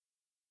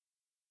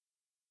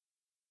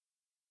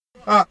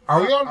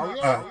Are we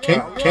on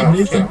Cape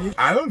Nathan?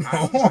 I don't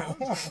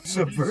know.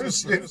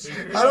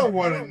 Subversive. I don't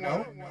want to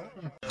know.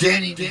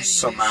 Danny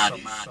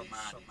Samadhi.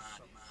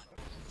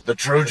 The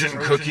Trojan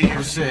cookie,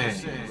 you say?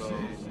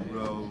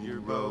 Row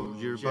your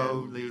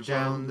boat, lay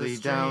down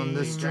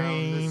the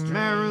stream.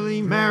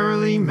 Merrily,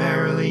 merrily,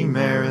 merrily,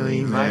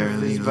 merrily,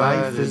 merrily,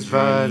 life is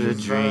but a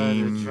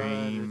dream.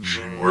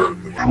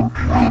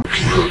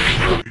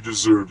 You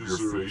deserve your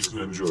face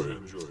and enjoy it.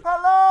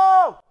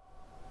 Hello!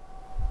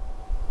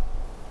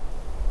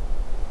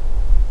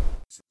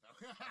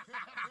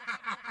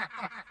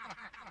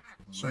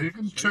 So you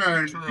can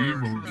turn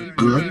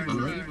good.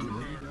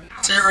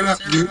 Tear it up,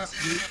 dude.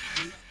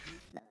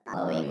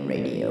 Following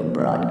radio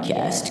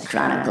broadcast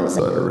chronicles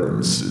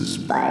utterances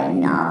by a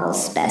novel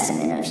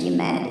specimen of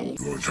humanity.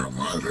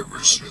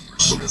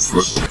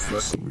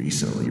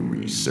 Recently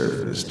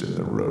resurfaced in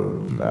the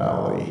Road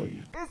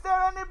Valley. Is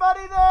there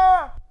anybody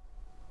there?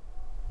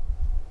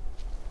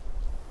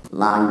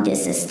 Long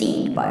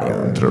disesteemed by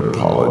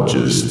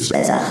Anthropologists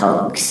as a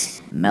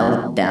hoax.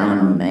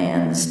 Meltdown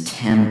man's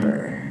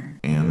temper.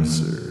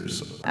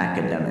 answers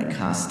Academic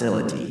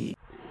hostility.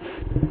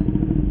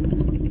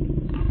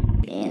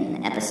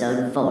 In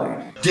episode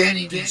 4.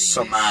 Danny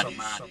Samadhi.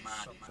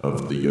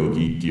 of the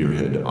Yogi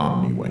Gearhead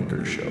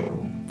Omniwanker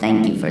Show.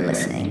 Thank you for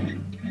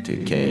listening To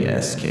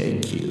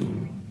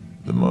KSKQ,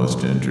 the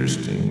most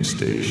interesting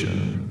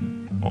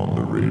station on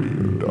the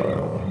radio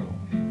dial.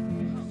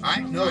 I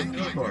know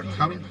people are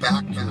coming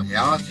back to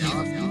reality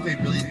of who they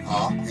really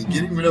are and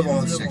getting rid of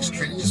all this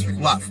extraneous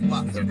fluff.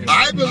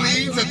 I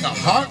believe that the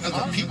heart of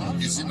the people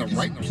is in the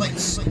right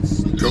place.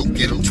 Go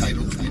get a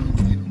title.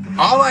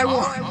 All I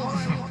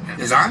want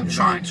is I'm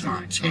trying to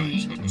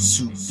obtain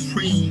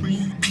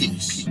supreme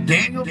peace.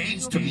 Daniel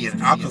needs to be an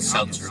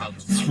Alka-Seltzer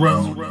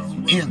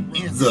thrown in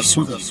the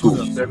swimming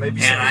pool. There may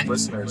be some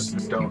listeners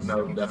who don't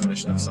know the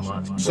definition of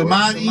samadhi.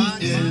 Samadhi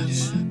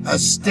is a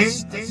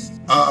state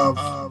of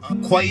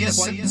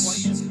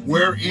quiescence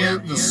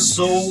wherein the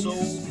soul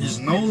is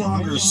no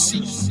longer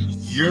seeking,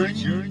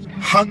 yearning,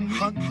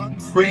 hungry,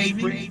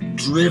 craving,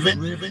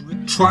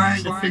 driven,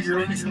 trying to figure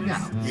anything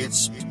out.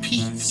 It's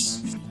peace.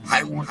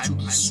 I want to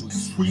be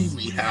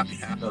supremely happy.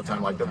 No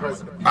time like the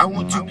president. I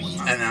want to be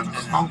an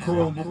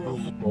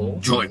unconquerable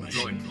joy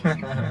machine.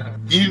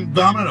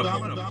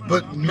 Indomitable,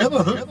 but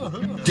never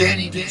hurt.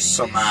 Danny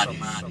Samadhi.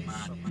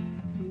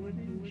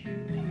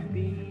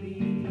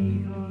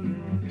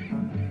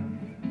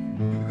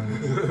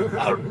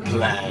 Our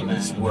plan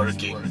is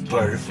working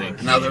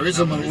perfect. Now there is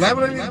a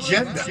malevolent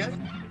agenda.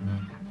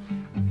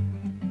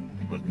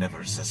 We'll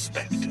never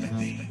suspect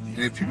anything. And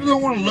if people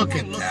don't want to look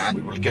at that,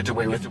 We will get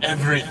away with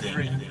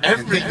everything.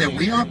 and think that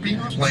we aren't being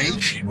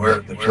played,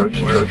 We're the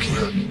Trojan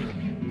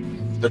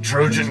cookie. The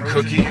Trojan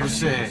cookie, you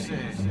say?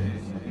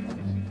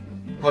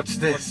 What's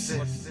this?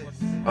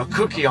 A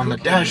cookie on the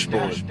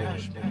dashboard.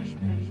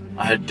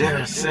 I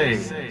dare say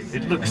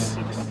it looks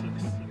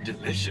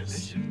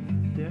delicious.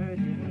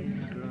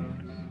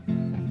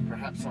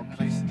 Perhaps I'll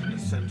place it in the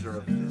center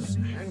of this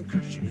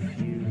handkerchief.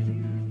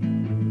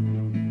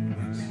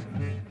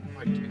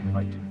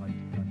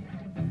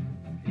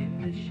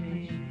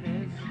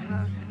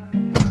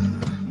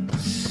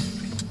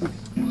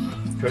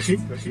 Cookie?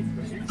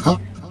 huh?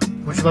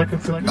 Would you like a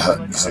cookie?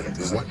 Is it a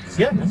good one?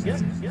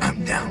 Yeah.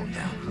 I'm down.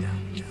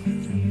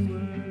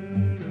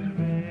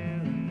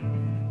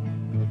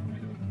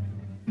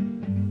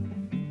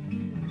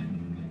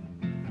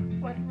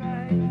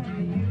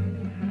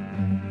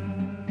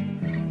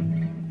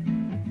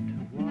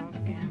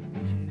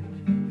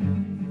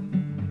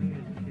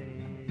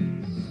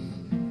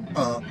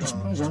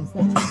 It's on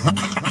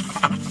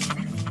four.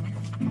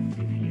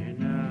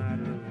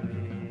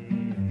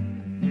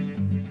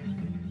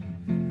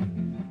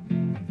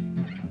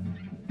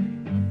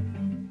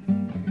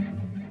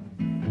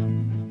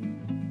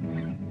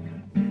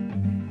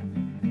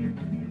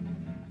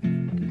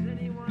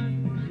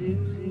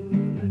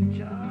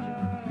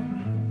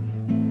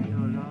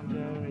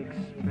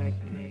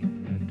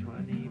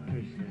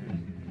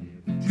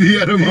 The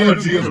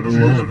etymology of the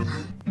word.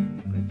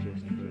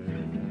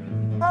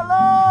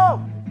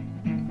 Hello!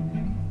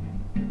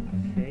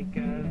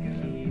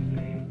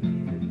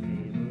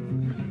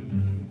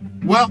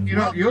 Well,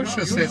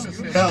 Yosha says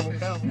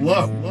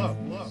hello,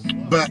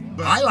 but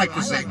I like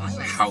to say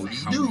how do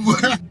you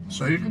do.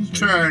 So you can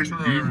turn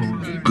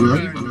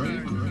good.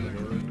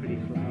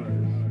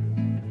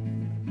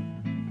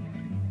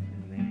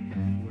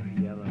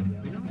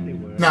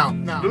 Now,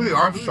 Louis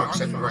Armstrong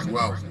said it right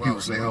well.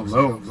 People say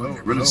hello,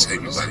 they really say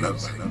hello.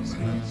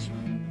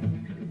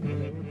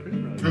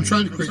 I'm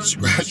trying to create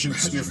scratch and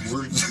sniff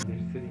words.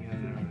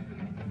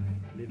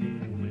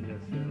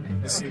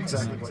 I see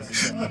exactly what you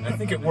said. I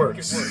think it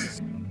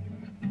works.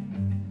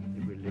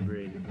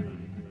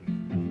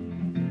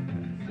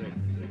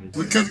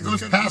 Because it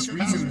goes past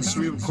reason, the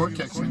cerebral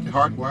cortex and it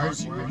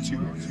hardwires you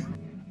into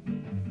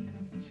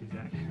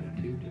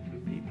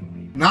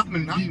not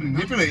being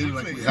manipulated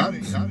like we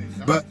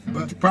have, but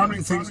the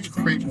primary thing is to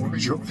create more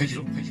joy.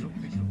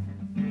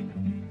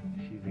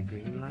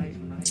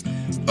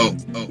 Oh,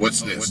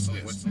 what's this?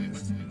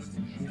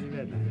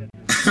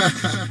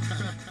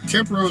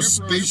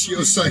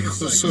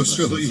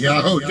 Temporal-spatio-psychosocially,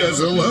 how does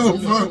a low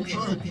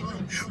function?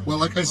 Well,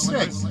 like I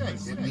said,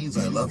 it means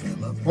I love you.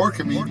 Or it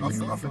can mean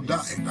off and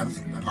die.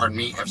 Pardon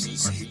me,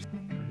 FCC. It's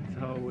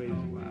always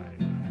wise.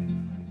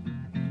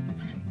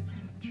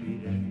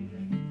 Treat it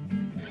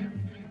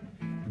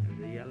as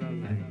a yellow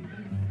light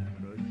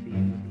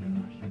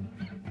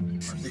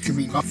proceeds. It can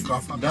mean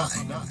off and die.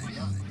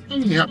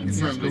 Yeah,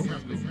 friendly.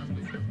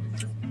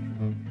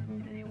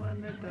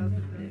 Anyone that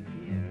doesn't live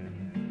here,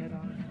 get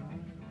on.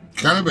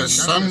 Cannabis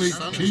Sunday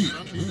tea.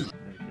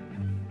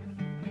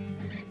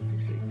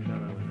 Big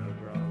fellow in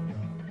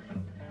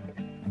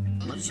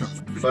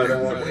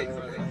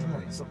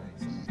overalls.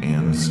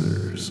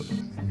 Answers.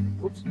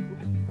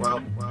 Well,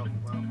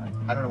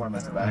 I don't know where my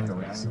tobacco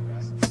is.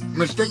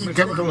 Mistaking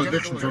chemical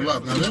addiction for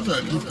love. Now, that's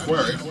a deep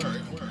query.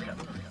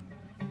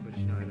 But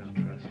you know I don't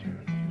trust her.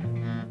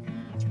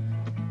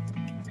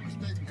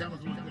 Mistaking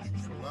chemical addiction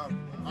for love.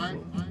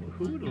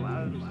 Who would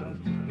allow themselves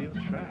to feel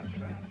trapped?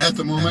 At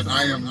the moment,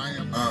 I am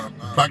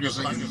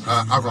practicing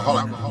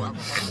alcoholic. And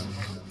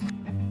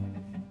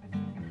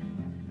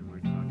we're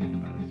talking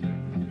about a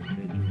certain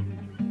individual.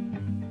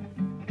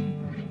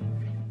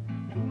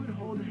 Who would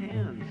hold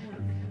hands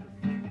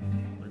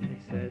when they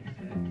said to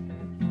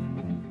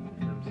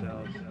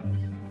themselves,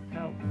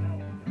 help,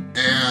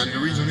 And the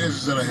reason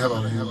is that I have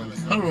a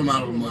incredible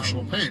amount of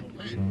emotional pain.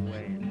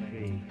 away and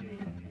free.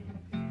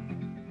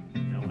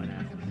 No one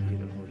asks you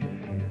to hold your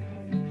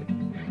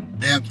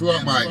hand. And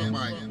throughout my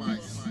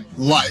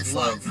life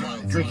of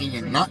drinking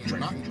and not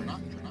drinking,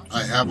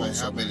 I have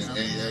also been in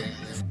AA.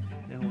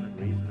 No one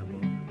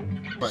reasonable.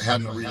 If I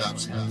hadn't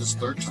relapsed this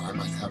third time,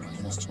 I'd have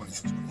almost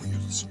 24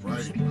 years of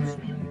sobriety.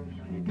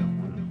 You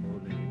don't want to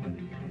hold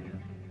anybody's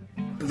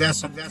hand.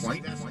 That's the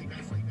point.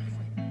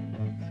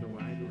 So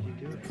why did you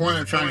do it? The point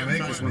I'm trying to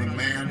make is when a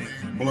man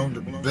blown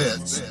to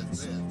bits,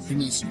 he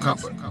needs some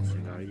comfort. Are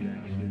you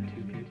actually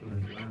two people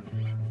as well?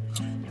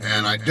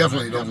 And I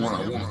definitely don't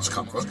want a woman's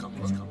comfort.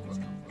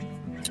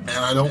 And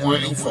I don't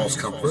want any false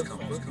comfort.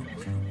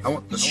 I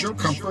want the sure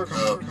comfort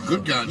of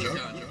good ganja,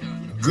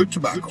 good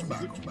tobacco,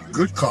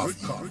 good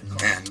coffee,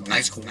 and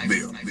nice cold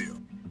beer.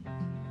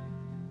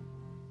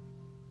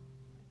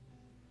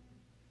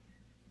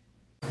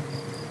 I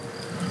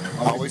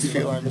always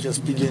feel I'm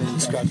just beginning,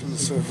 scratching the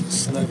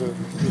surface. Never,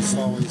 it's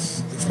not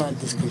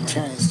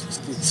discontent,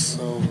 it's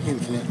so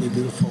infinitely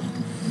beautiful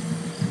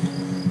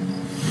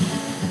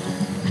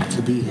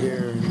to be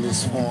here in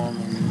this form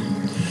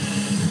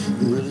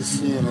and really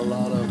seeing a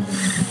lot of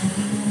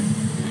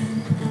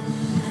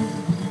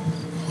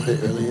what it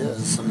really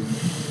is and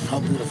how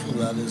beautiful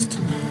that is to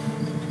me.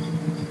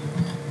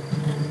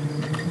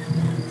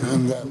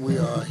 And that we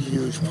are a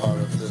huge part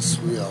of this.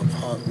 We are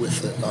part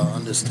with it. Our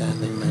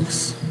understanding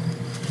makes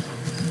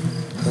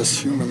us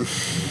human.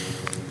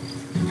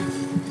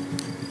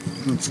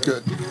 It's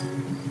good.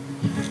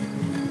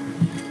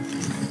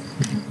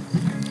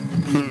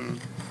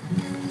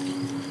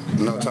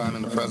 No time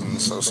in the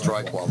present, so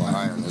strike while the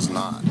iron is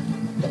not.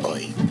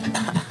 Oi.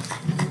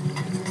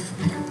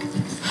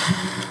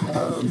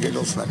 Oh,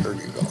 giggle, snicker,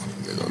 giggle,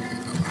 giggle,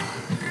 giggle.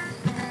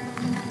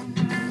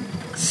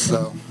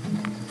 So,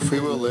 free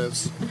will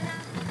lives.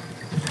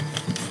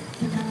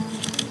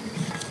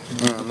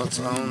 And let's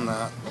own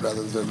that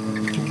rather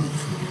than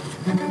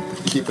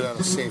keep it at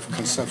a safe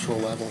conceptual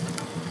level.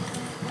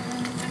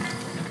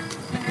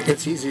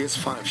 It's easy, it's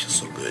fun, it feels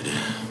so good.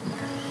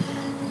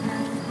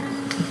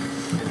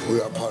 We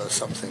are part of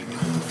something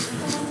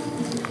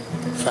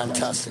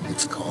fantastic,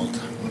 it's called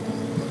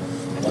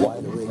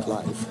Wide Awake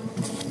Life.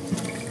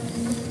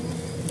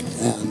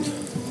 And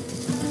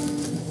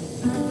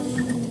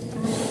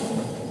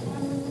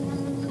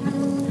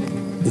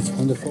it's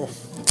wonderful.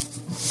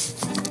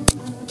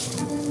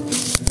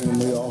 And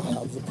we all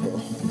have the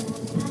pearl.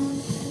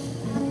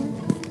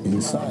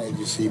 Inside,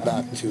 you see,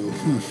 back to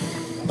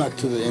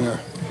the inner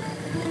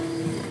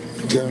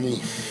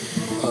journey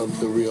of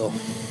the real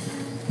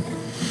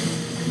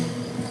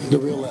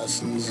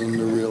lessons and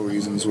the real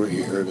reasons we're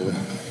here to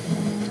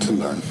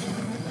learn,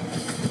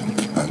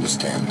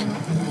 understand.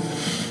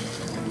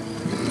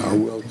 Our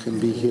world can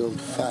be healed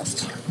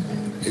fast.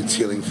 It's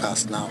healing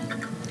fast now.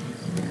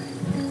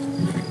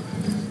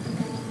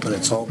 But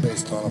it's all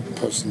based on a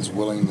person's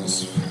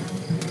willingness.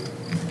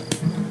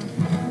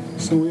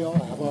 So we all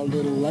have our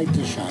little light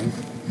to shine.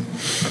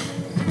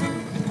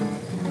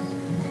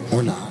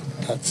 Or not.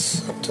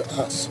 That's up to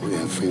us. We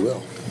have free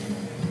will.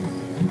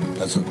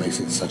 That's what makes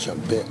it such a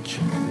bitch.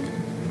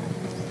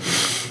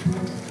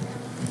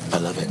 I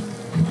love it.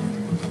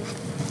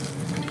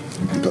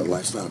 But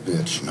life's not a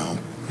bitch, no.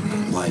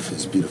 Life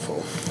is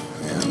beautiful.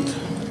 And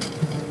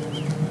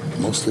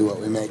mostly what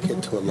we make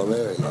it to a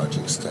very large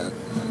extent.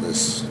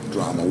 This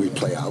drama we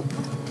play out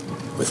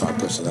with our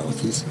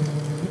personalities.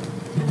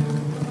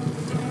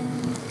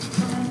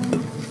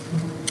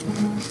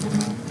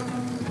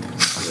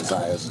 Our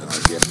desires and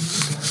our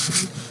gifts.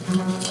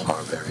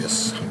 Our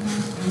various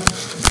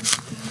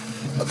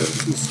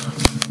abilities,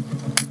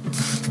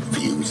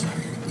 views.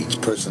 Each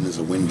person is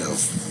a window.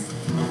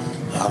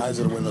 Our eyes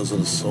are the windows of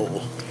the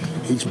soul.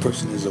 Each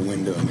person is a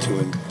window into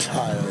an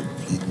entirely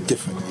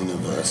different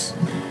universe.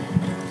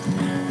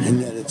 And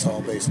yet it's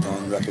all based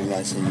on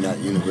recognizing that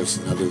universe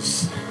in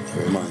others.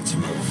 It reminds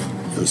you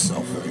of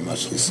yourself very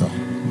muchly so.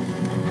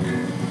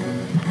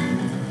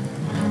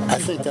 I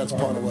think that's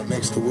part of what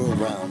makes the world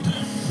round.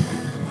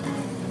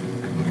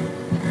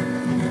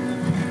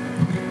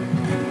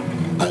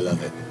 I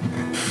love it.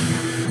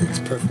 It's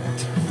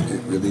perfect.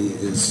 It really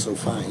is so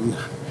fine.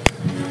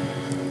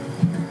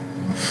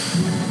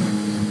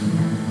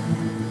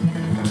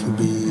 To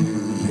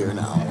be here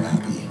now,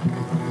 happy,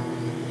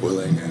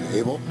 willing and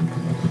able.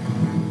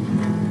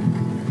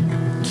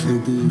 To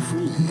be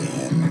free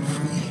and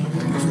free.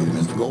 Freedom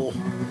is the goal.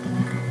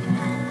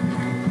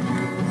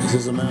 This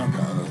is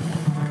America.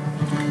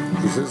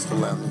 This is the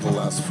land of the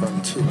last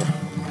frontier.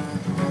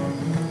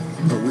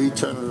 But we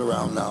turn it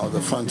around now.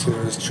 The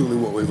frontier is truly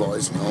what we've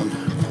always known.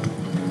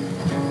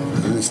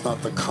 And it's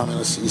not the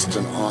communist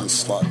eastern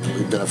onslaught that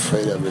we've been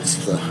afraid of. It's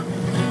the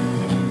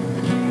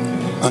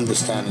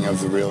understanding of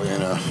the real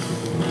inner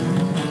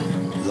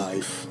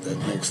life that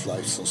makes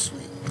life so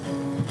sweet.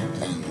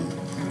 And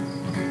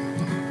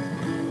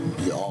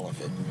the all of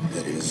it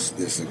that is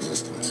this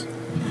existence.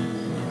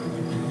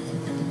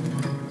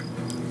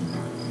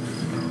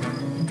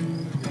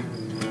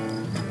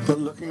 But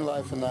looking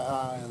life in the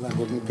eye, like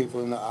looking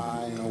people in the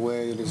eye in a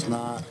way that is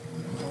not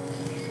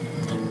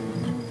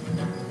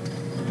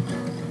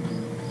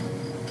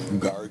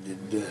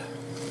guarded,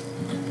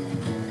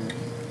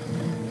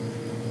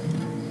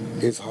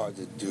 it's hard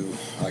to do.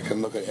 I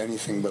can look at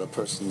anything but a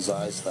person's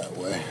eyes that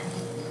way.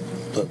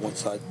 But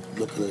once I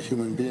look at a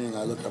human being,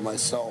 I look at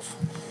myself.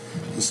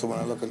 And so when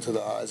I look into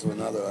the eyes of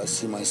another, I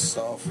see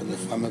myself. And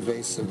if I'm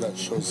evasive, that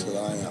shows that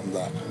I am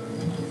that.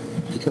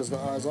 Because the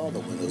eyes are the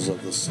windows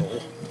of the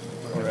soul.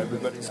 Or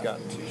everybody's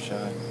gotten too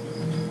shy.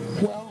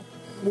 Well,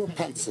 we're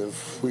pensive.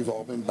 We've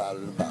all been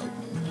battered about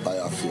by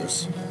our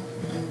fears.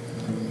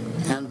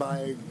 And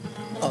by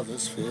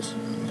others' fears.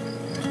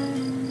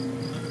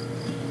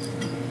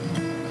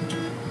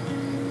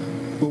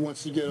 But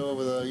once you get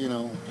over the,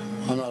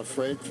 I'm not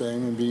afraid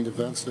thing and being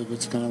defensive,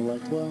 it's kind of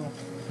like, well,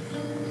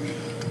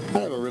 I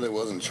never really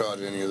was in charge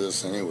of any of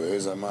this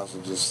anyways. I might as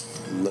well just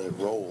let it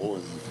roll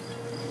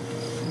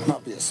and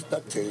not be a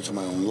spectator to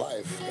my own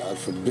life, God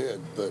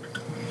forbid, but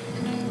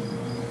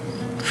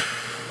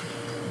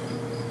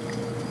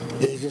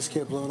you just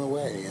get blown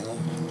away,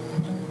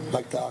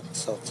 like the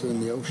Alka-Seltzer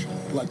in the ocean,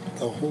 like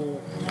the whole,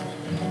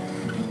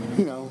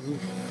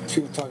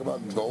 people talk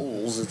about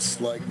goals, it's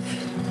like,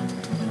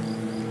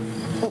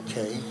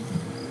 okay,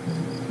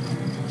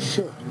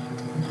 sure,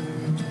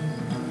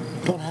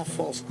 don't have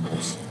false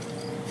goals,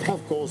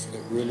 have goals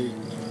that really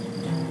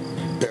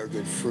bear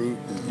good fruit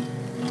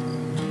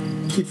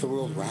and keep the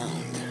world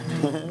round.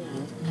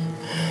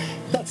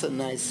 That's a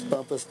nice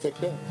bumper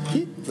sticker.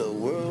 Keep the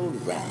world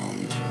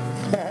round.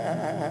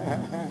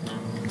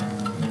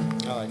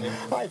 I like it.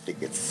 I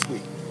think it's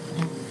sweet.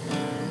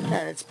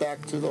 And it's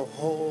back to the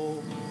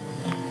whole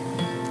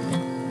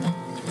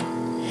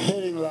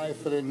hitting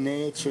life with a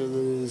nature that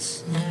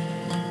is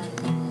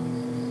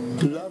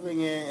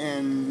loving it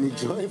and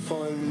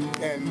joyful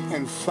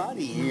and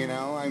funny,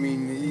 I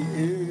mean,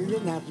 it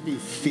doesn't have to be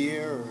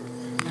fear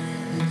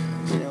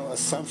or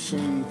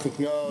assumption,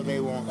 thinking, oh, they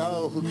won't,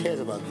 oh, who cares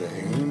about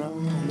they,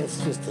 that's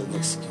just an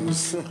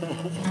excuse.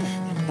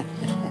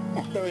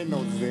 There ain't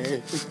no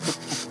they.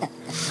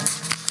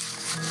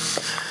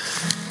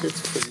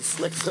 It's pretty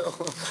slick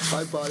though.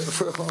 I bought it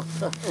for a long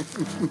time.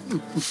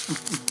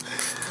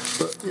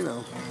 But,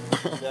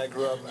 Yeah, I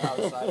grew up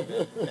outside of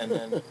it, and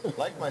then,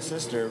 like my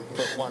sister,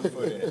 put one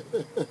foot in it.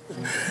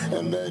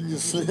 And then you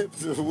slipped.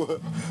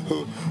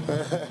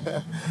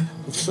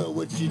 So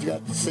what you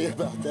got to say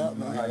about that,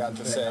 man? I got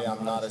to say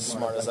I'm not as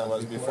smart as I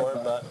was before,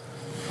 but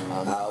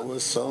I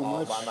was so all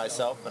much by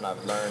myself, and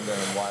I've learned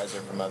and I'm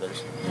wiser from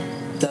others.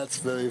 That's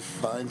very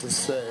fine to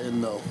say,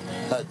 and no,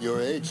 at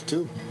your age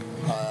too.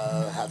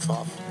 Hats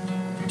off.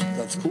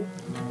 That's cool.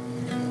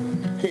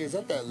 Hey, is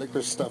that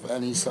liquor stuff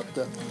anise up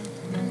there?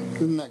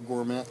 Isn't that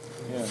gourmet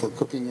for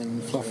cooking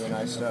and fluff? Really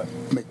nice stuff.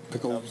 Make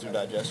pickles. Helps your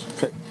digestion.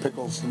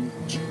 Pickles and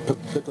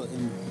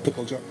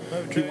pickle jar.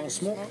 Do you want to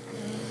smoke?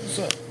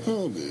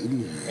 Oh, good.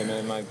 And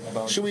then my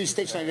bones. Should we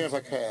station identify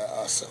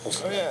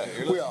ourselves? Oh yeah,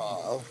 We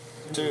are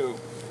to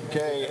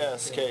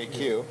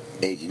KSKQ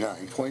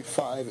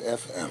 89.5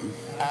 FM,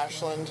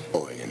 Ashland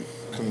Oregon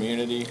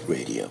Community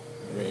Radio.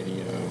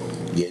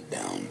 Get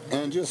down.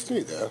 And just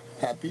stay there.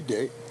 Happy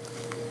day.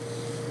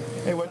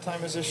 Hey, what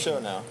time is this show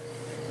now?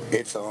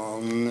 It's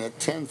on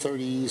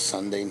 10:30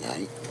 Sunday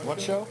night.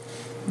 What show?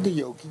 The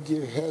Yogi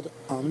Gearhead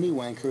Omni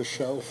Wanker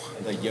Show.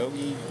 The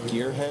Yogi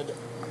Gearhead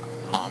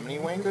Omni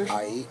Wankers?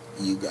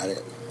 You got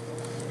it.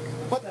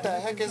 What the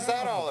heck is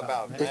that all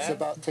about, man? It's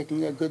about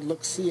taking a good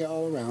look-see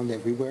all around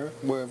everywhere,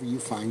 wherever you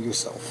find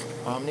yourself.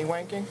 Omni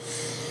wanking?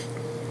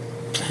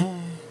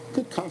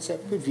 Good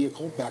concept, good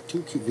vehicle, back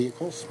to cute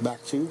vehicles,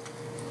 back to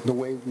the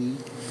way we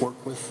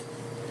work with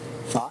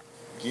thought.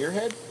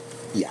 Gearhead?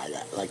 Yeah,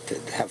 I like to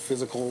have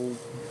physical,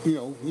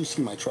 you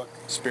see my truck.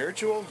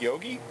 Spiritual?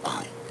 Yogi?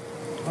 Aye.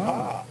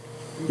 Ah.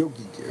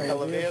 Yogi gear.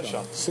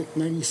 Elevation.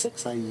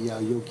 96, I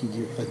Yogi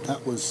gear. But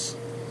that was,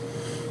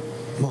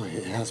 boy,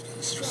 it has been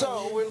a struggle.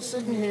 So we're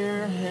sitting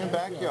here in the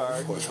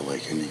backyard. Fourth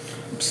awakening.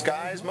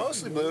 Sky's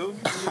mostly blue.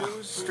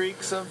 Blue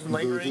streaks of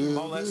lingering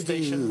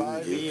molestation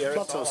by the aerosol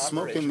Lots of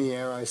smoke in the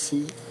air, I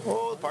see.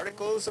 Oh,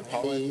 particles of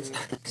pollen.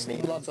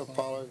 Sneezing. Lots of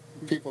pollen.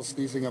 People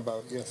sneezing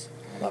about, yes.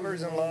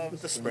 Lovers in love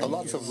with the spring.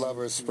 Lots of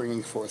lovers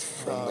springing forth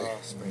friendly.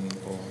 Springing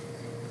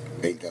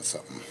forth. Ain't that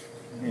something?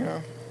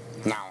 Yeah.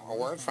 Now, a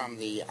word from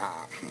the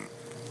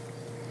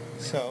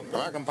So,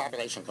 American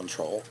Population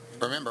Control.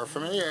 Remember,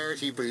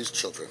 familiarity breeds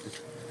children.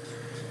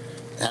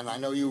 And I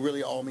know you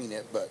really all mean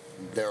it, but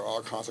there are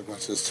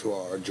consequences to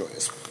our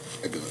joyous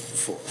April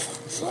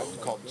 4th. So,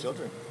 called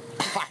children.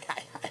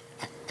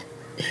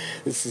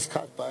 this is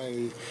cut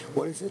by,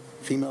 what is it?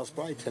 Female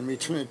sprite, and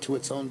return it to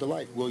its own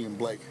delight. William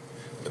Blake.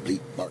 The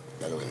bleat, bark,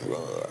 bellowing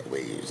roar,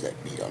 waves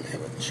that beat on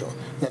heaven's shore.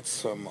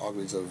 That's from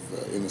Auguries of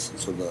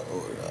Innocence, or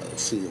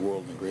See the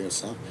World in a Grain of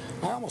Sand.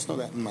 I almost know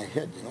that in my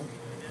head, you know.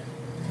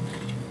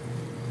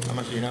 How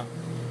much do you know?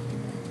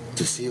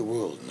 To see a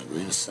world in a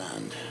grain of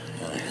sand,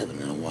 and a heaven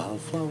in a wild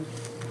flower.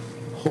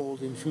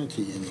 Hold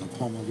infinity in the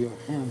palm of your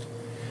hand,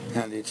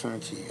 and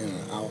eternity in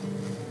an owl.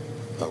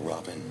 A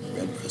robin,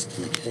 red-breast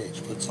in a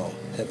cage, puts all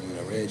heaven in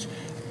a rage.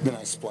 Then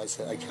I splice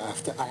it.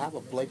 I have a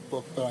Blake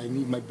book, but I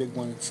need my big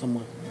one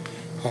somewhere.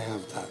 I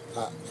have that.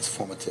 That was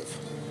formative.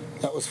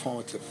 That was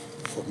formative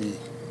for me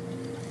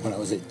when I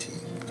was 18.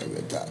 I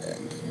read that,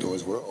 and the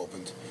doors were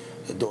opened.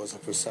 The doors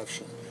of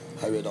perception.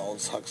 I read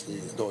Aldous Huxley,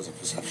 The Doors of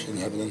Perception,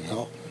 Heaven and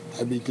Hell.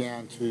 I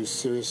began to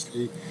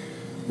seriously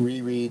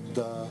reread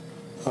the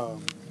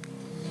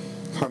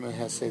Herman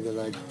Hesse that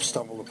I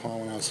stumbled upon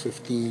when I was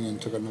 15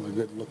 and took another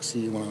good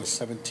look-see when I was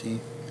 17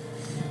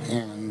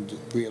 and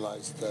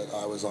realized that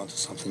I was onto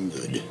something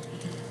good.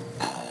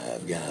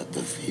 I've got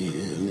the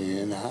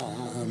feeling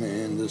I'm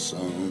into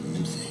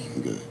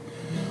something good.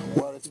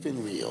 Well, it's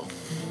been real.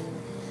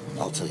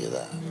 I'll tell you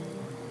that.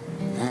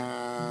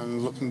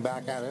 And looking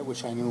back at it,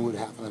 which I knew would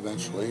happen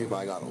eventually if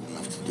I got old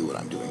enough to do what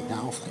I'm doing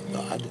now, thank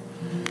God,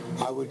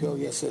 I would go,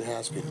 yes, it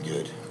has been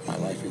good. My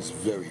life is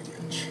very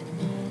rich.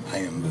 I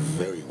am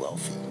very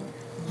wealthy.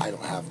 I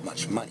don't have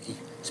much money.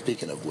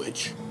 Speaking of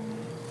which,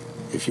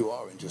 if you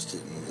are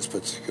interested in this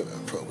particular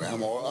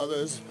program or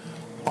others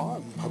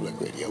on public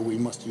radio, we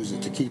must use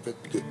it to keep it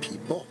good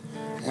people,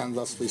 and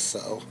thusly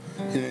so,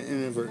 in an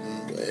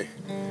inadvertent way,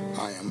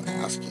 I am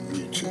asking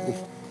you to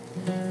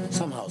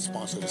somehow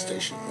sponsor the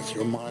station with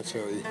your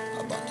monetary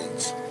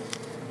abundance.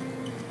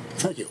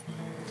 Thank you.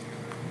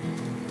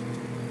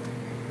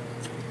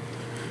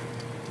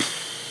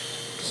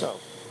 So,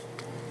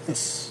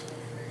 Yes.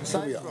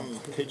 aside from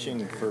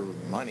pitching for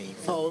money,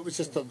 Oh, it was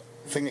just a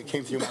thing that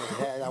came through my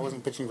head. I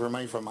wasn't pitching for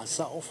money for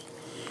myself.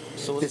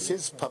 so This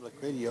is public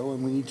radio,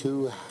 and we need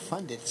to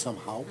fund it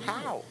somehow.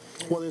 how?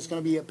 Well, there's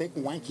going to be a big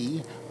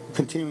wanky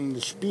continuing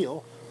the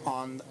spiel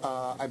on,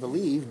 I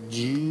believe,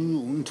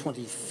 June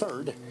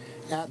 23rd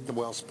at the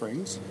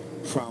Wellsprings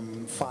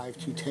from 5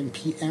 to 10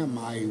 p.m.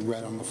 I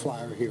read on the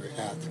flyer here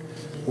at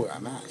where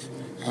I'm at.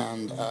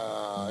 And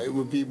it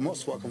would be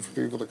most welcome for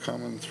people to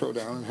come and throw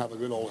down and have a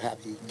good old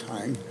happy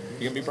time.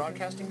 You gonna be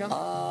broadcasting down?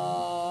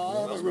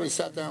 I haven't really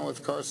sat down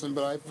with Carson,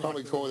 but I'd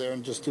probably go there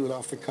and just do it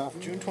off the cuff.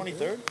 June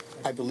 23rd?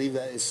 I believe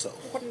that is so.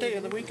 What day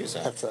of the week is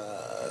that? That's,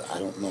 I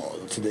don't know.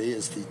 Today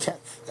is the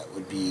 10th. That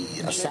would be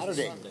a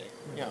Saturday. Sunday.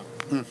 Yeah.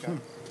 Mm-hmm.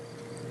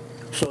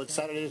 So it's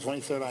Saturday the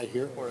 23rd, I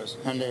hear. Where is it?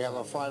 And they have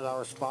a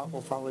 5-hour spot.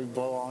 We'll probably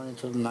blow on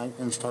into the night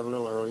and start a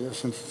little earlier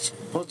since it's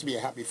supposed to be a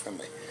happy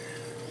friendly.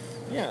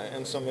 Yeah,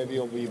 and so maybe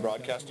you'll be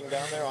broadcasting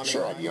down there on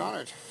Sure, I'd be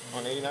honored.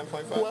 on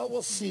 89.5? Well,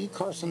 we'll see.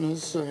 Carson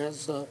has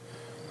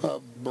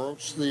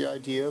broached the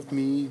idea of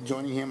me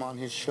joining him on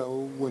his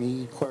show when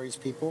he queries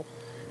people.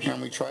 And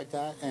we tried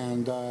that,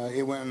 and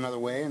it went another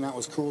way, and that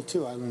was cool,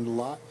 too. I learned a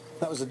lot.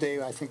 That was the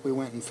day I think we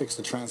went and fixed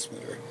the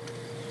transmitter.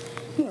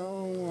 You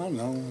know, I don't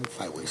know,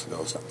 5 weeks ago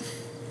or something.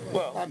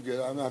 Well, I'm good.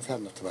 I've had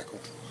enough tobacco.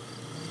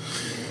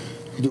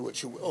 Do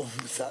what you will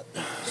with that.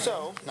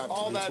 so, Not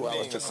all to that be 2 hours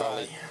being to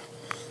aside,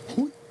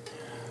 Crowley.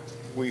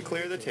 we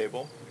clear the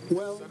table,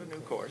 Well, set a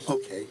new course,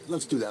 okay,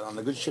 let's do that on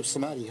the good ship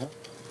Samadhi, huh?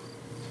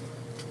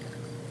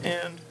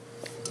 and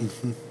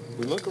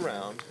we look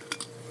around,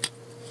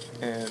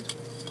 and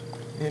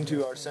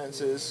into our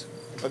senses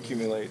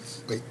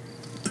accumulates Wait.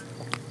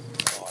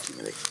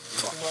 Accumulate.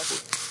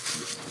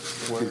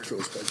 word.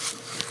 Introspection.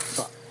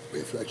 Thought.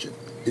 Reflection.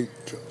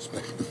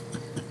 Introspection.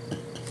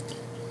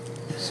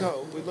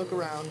 So, we look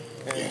around,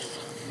 and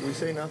we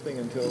say nothing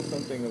until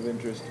something of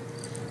interest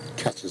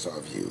Catches our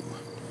view.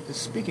 is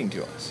speaking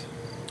to us.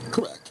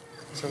 Correct.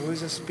 So who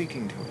is this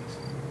speaking to us?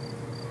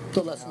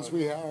 The lessons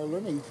we are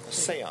learning. A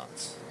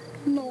seance.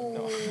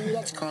 No,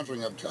 that's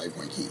conjuring up jive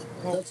winky.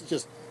 That's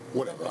just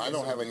whatever. I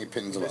don't have any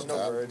opinions There's about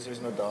no that. birds,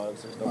 there's no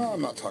dogs, there's no Oh, I'm people.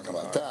 not talking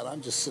about that.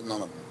 I'm just sitting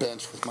on a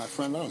bench with my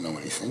friend. I don't know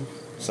anything.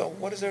 So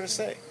what is there to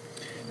say?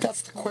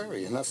 That's the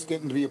query, and that's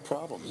getting to be a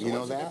problem. You know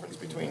What's the that? difference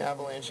between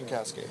avalanche and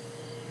cascade?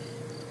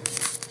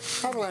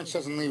 Avalanche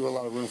doesn't leave a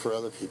lot of room for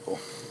other people.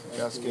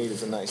 Cascade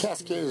is a nice...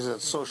 Cascade is a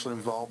social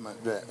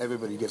involvement that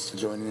everybody gets to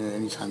join in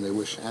anytime they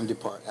wish and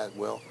depart at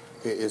will.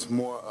 It is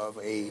more of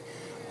a,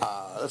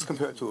 let's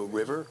compare it to a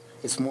river.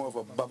 It's more of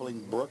a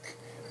bubbling brook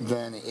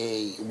than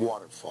a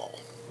waterfall.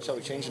 Shall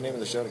we change the name of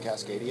the show to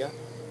Cascadia?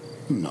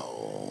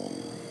 No.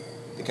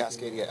 The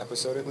Cascadia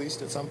episode, at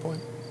least, at some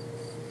point?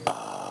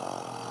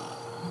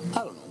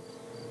 I don't know.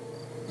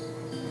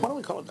 Why don't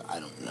we call it the I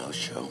Don't Know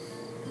Show?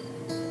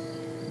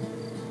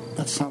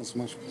 That sounds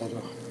much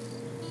better.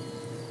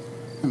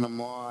 And the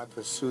more I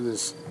pursue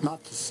this,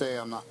 not to say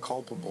I'm not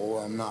culpable,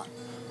 I'm not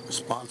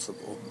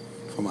responsible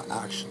for my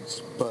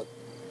actions, but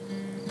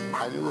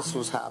I knew this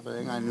was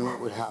happening, I knew it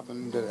would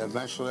happen, that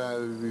eventually I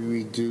would be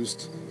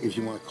reduced, if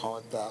you want to call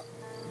it that,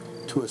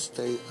 to a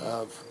state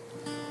of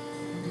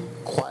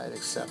quiet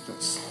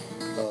acceptance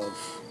of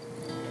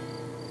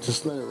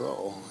just let it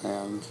roll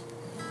and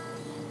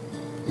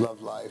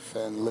love life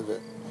and live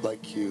it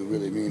like you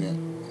really mean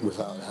it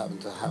without having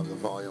to have the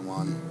volume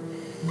on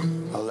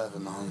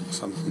 11 on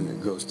something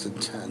that goes to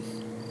 10.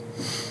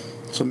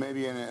 So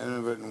maybe in an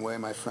inadvertent way,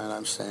 my friend,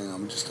 I'm saying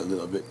I'm just a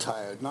little bit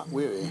tired. Not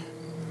weary.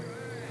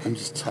 I'm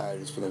just tired.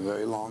 It's been a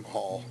very long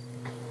haul.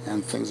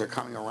 And things are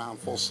coming around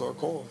full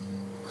circle.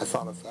 I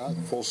thought of that.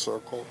 Full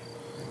circle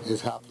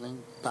is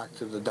happening. Back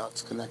to the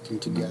dots connecting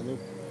together.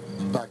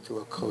 Back to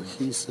a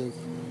cohesive,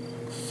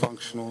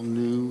 functional,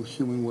 new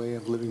human way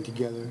of living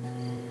together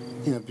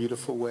in a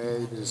beautiful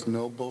way. There's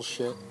no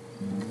bullshit,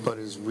 but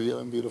is real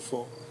and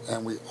beautiful.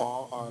 And we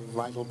all are a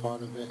vital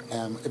part of it.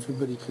 And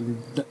everybody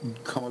can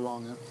come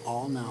along and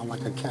all now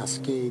like a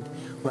cascade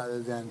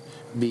rather than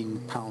being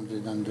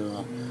pounded under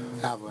an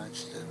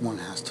avalanche that one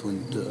has to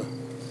endure.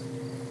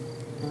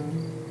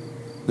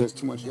 There's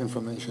too much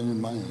information in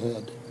my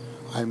head.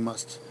 I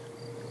must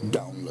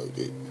download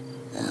it.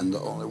 And the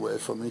only way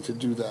for me to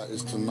do that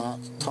is to not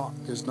talk.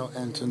 There's no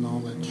end to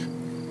knowledge.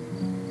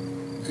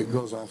 It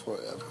goes on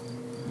forever.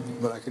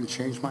 But I can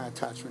change my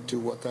attachment to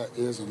what that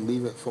is and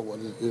leave it for what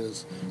it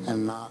is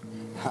and not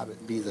have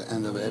it be the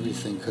end of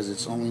everything because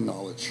it's only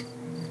knowledge.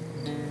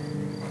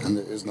 And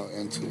there is no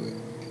end to it.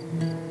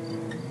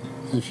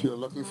 If you're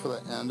looking for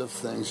the end of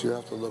things, you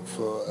have to look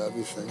for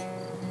everything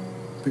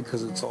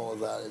because it's all of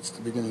that. It's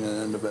the beginning and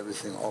end of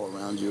everything all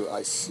around you.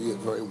 I see it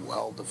very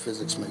well. The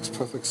physics makes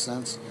perfect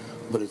sense,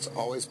 but it's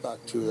always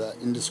back to that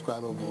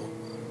indescribable.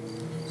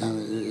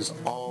 And it is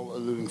all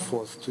alluding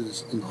forth to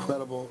this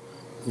incredible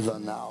the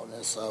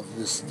nowness of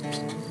this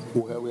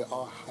where we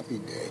are happy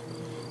day.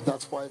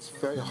 That's why it's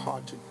very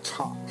hard to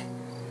talk,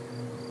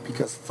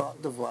 because thought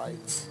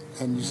divides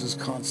and uses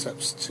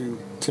concepts to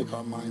take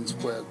our minds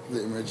where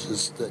the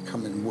images that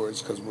come in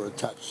words because we're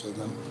attached to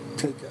them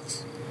take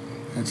us.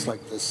 And it's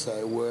like this,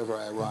 wherever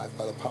I arrive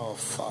by the power of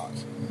thought.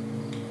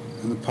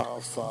 And the power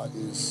of thought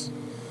is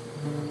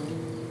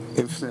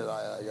infinite,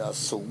 I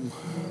assume.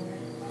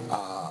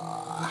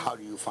 How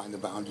do you find the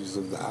boundaries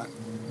of that?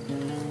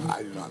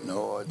 I do not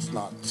know. It's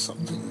not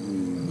something,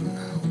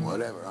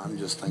 whatever. I'm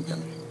just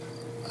thinking.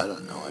 I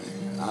don't know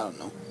anything. I don't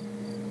know.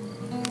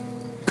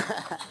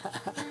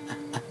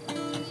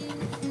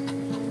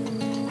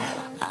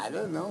 I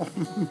don't know.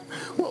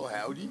 Well,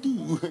 howdy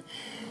do.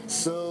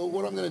 So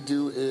what I'm going to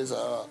do is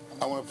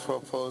I want to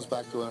propose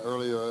back to an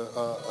earlier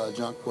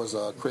junk was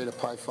create a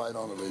pie fight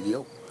on the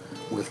radio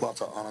with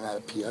lots of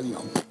onomatopoeia,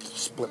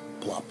 split,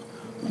 plop.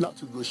 Not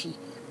too gushy.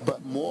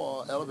 But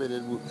more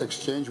elevated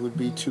exchange would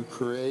be to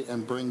create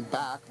and bring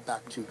back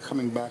to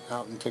coming back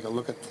out and take a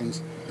look at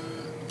things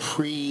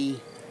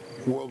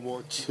pre-World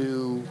War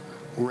II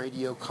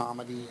radio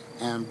comedy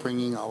and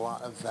bringing a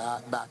lot of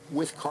that back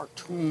with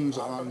cartoons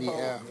on the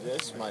air.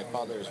 This, my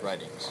father's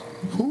writings.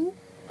 Who?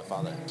 My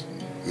father.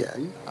 Yeah.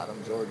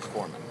 Adam George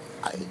Foreman.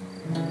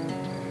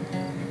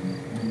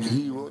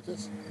 He wrote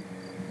this?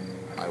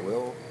 I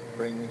will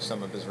bring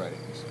some of his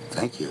writings.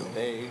 Thank you.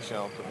 They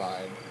shall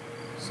provide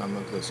some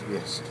of this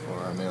grist for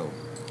our mill.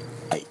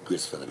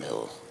 Grist for the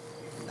mill.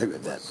 I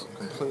read that.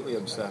 Completely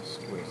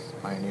obsessed with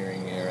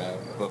pioneering era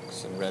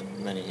books and read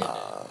many.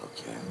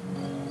 Okay.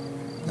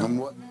 And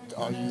what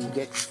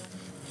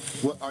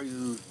are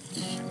you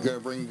gonna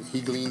bring?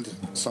 He gleaned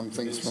some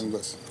things from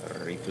this.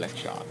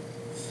 Reflection.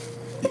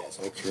 Yes.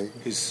 Okay.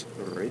 His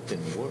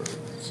written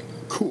words.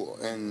 Cool.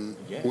 And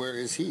yes. Where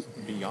is he?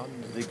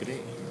 Beyond the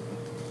grave.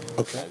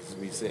 Okay. As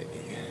we say.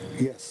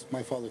 Yes,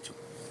 my father too.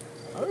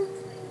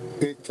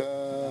 It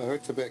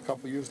hurts a bit. A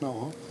couple years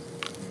now,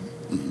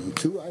 huh?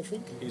 2, I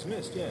think. He's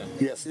missed, yeah.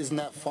 Yes, isn't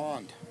that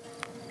fond?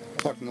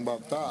 Talking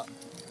about that.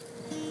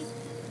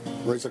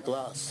 Raise a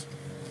glass.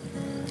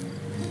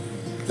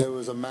 There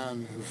was a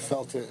man who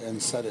felt it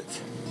and said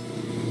it.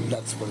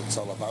 That's what it's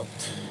all about.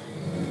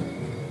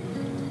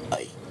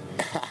 Aye.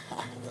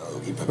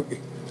 Oogie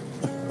boogie.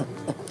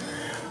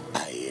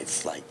 Aye,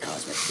 it's like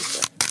cosmic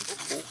pizza.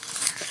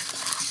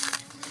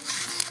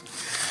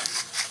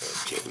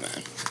 Okay,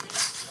 man.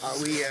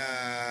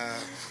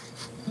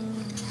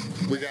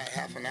 We got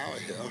half an hour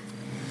here,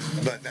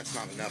 but that's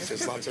not enough.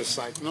 There's lots of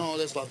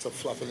there's lots of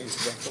fluff and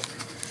incidental.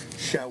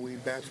 Shall we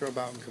banter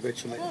about and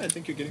capitulate? Oh, I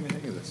think you're getting the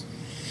hang of this.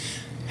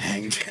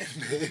 Hang ten,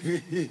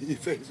 baby. You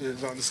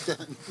don't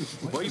understand.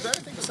 Well, you better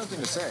think of something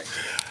to say.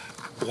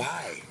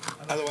 Why?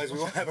 Otherwise, we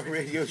won't have a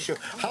radio show.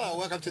 Hello,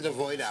 welcome to the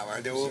Void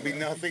Hour. There will be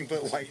nothing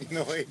but white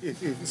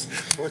noise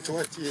for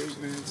 28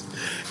 minutes,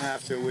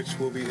 after which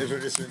will be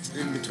advertisements.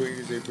 In between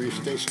is a brief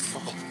station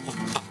call.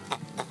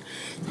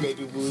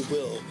 Maybe we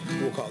will.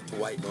 We'll call it the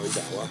White Noise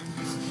Hour.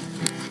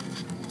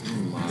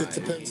 It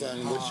depends on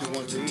what you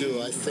want to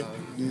do. I think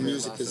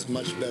music is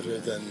much better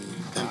than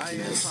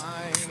emptiness.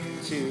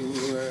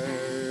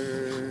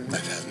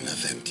 I've had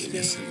enough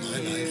emptiness in my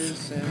life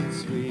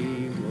since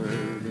we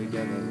were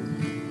together.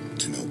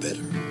 to know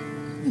better.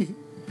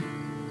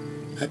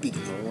 Happy to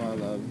know. Oh, I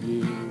love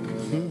you, I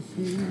love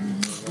you,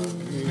 I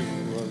love you,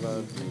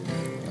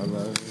 I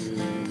love you,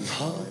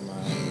 I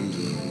love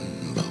you.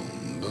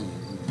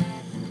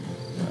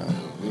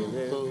 We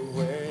live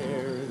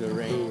where the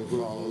rain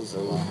falls a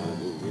lot,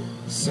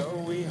 so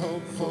we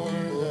hope for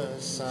the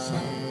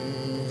sun.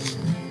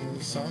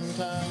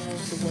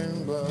 Sometimes the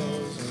wind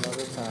blows and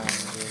other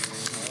times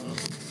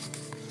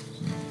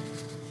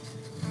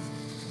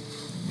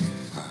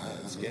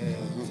let's get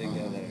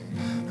together,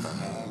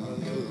 have a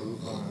little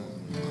fun.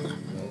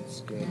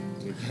 Let's get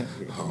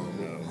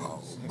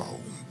together.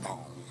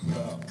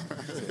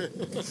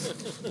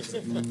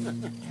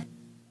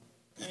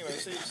 Anyway,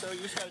 so you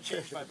just gotta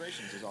change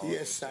vibrations is all.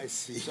 Yes, I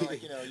see. So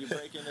like, you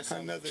break into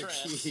some Another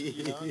trance, key.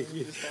 you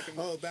just fucking,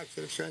 Oh, back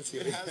to the trance.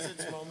 it has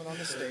its moment on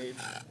the stage.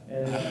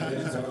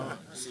 It's on.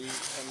 See, and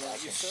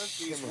you surf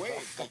these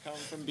waves that come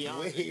from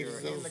beyond. You're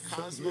Waves in of the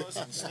cosmos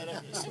instead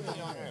of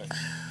simply on Earth.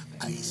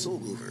 I soul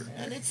mover.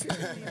 And it's man.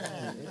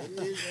 It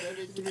is what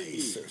it I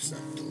is. surf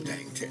some too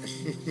dang ten.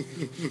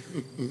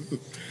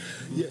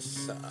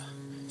 Yes,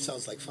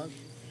 sounds like fun.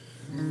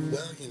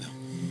 Well,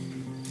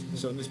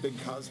 So in this big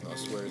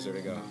cosmos, where is there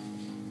to go?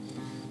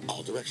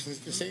 all directions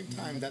at the same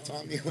time. That's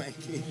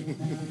omni-wanking.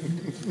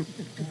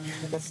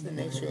 That's the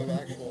nature of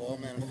actual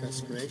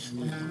all-manifest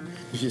creation.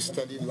 If you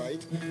study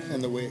light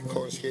and the way it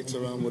coruscates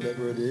around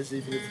whatever it is,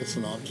 even if it's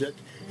an object,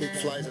 it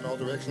flies in all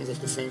directions at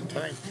the same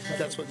time.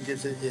 That's what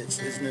gives it its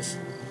isness.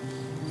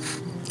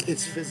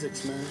 It's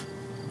physics, man.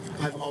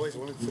 I've always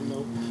wanted to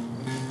know,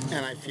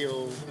 and I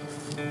feel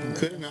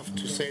good enough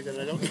to say that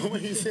I don't know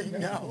anything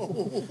now.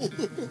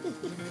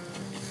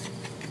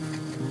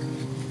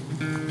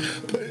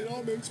 But it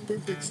all makes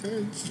perfect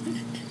sense.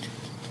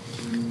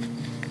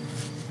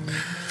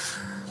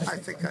 I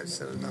think I've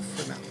said enough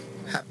for now.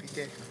 Happy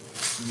day.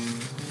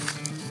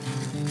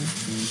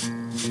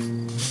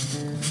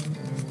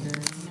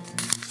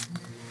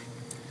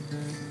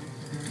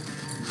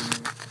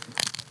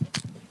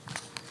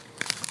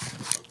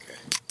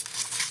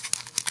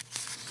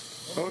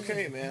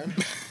 Okay, man.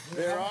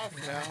 They're off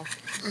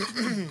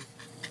now.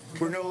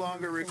 We're no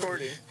longer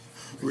recording.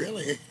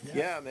 Really?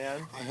 Yeah,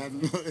 man. I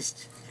hadn't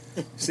noticed.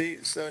 See,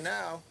 so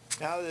now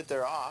that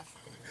they're off,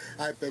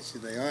 I bet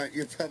you they aren't.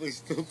 You're probably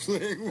still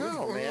playing.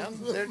 no, man,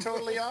 they're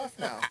totally off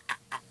now.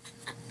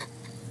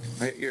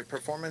 Your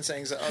performance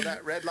anxiety. Oh,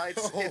 that red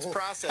light's it's that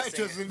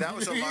processing. doesn't That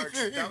was a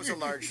mean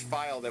large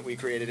file that we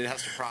created. It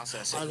has to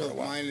process it I for a don't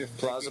while. mind if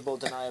Plausible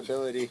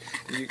deniability.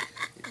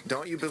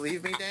 Don't you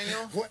believe me,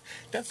 Daniel? What?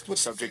 That's what.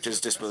 Subject is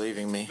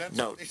disbelieving me. That's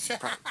Note. what they say.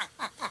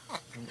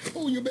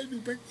 Oh, you made me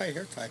break my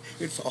hair tie.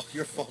 It's all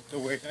your fault the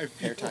way I feel.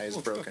 Hair tie is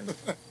broken.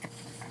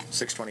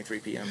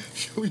 6:23 p.m.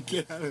 Should we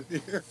get out of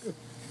here?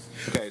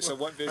 Okay, so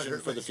what vision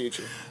for the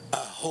future?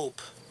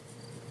 Hope.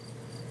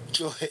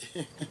 Joy.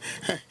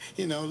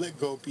 Let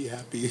go, be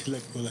happy.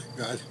 Let go, let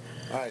God.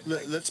 All right,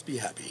 Let's be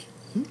happy.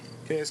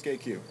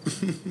 KSKQ,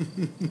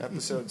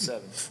 episode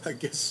 7. I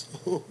guess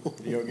so.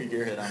 The Yogi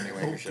Gearhead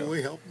Omniwanger Show.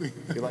 Boy, help me.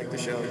 If you like the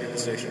show, give the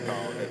station a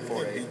call at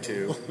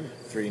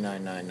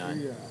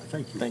 482-3999. Yeah,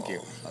 thank you. Thank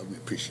you. We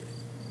appreciate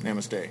it.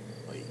 Namaste.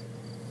 Bye.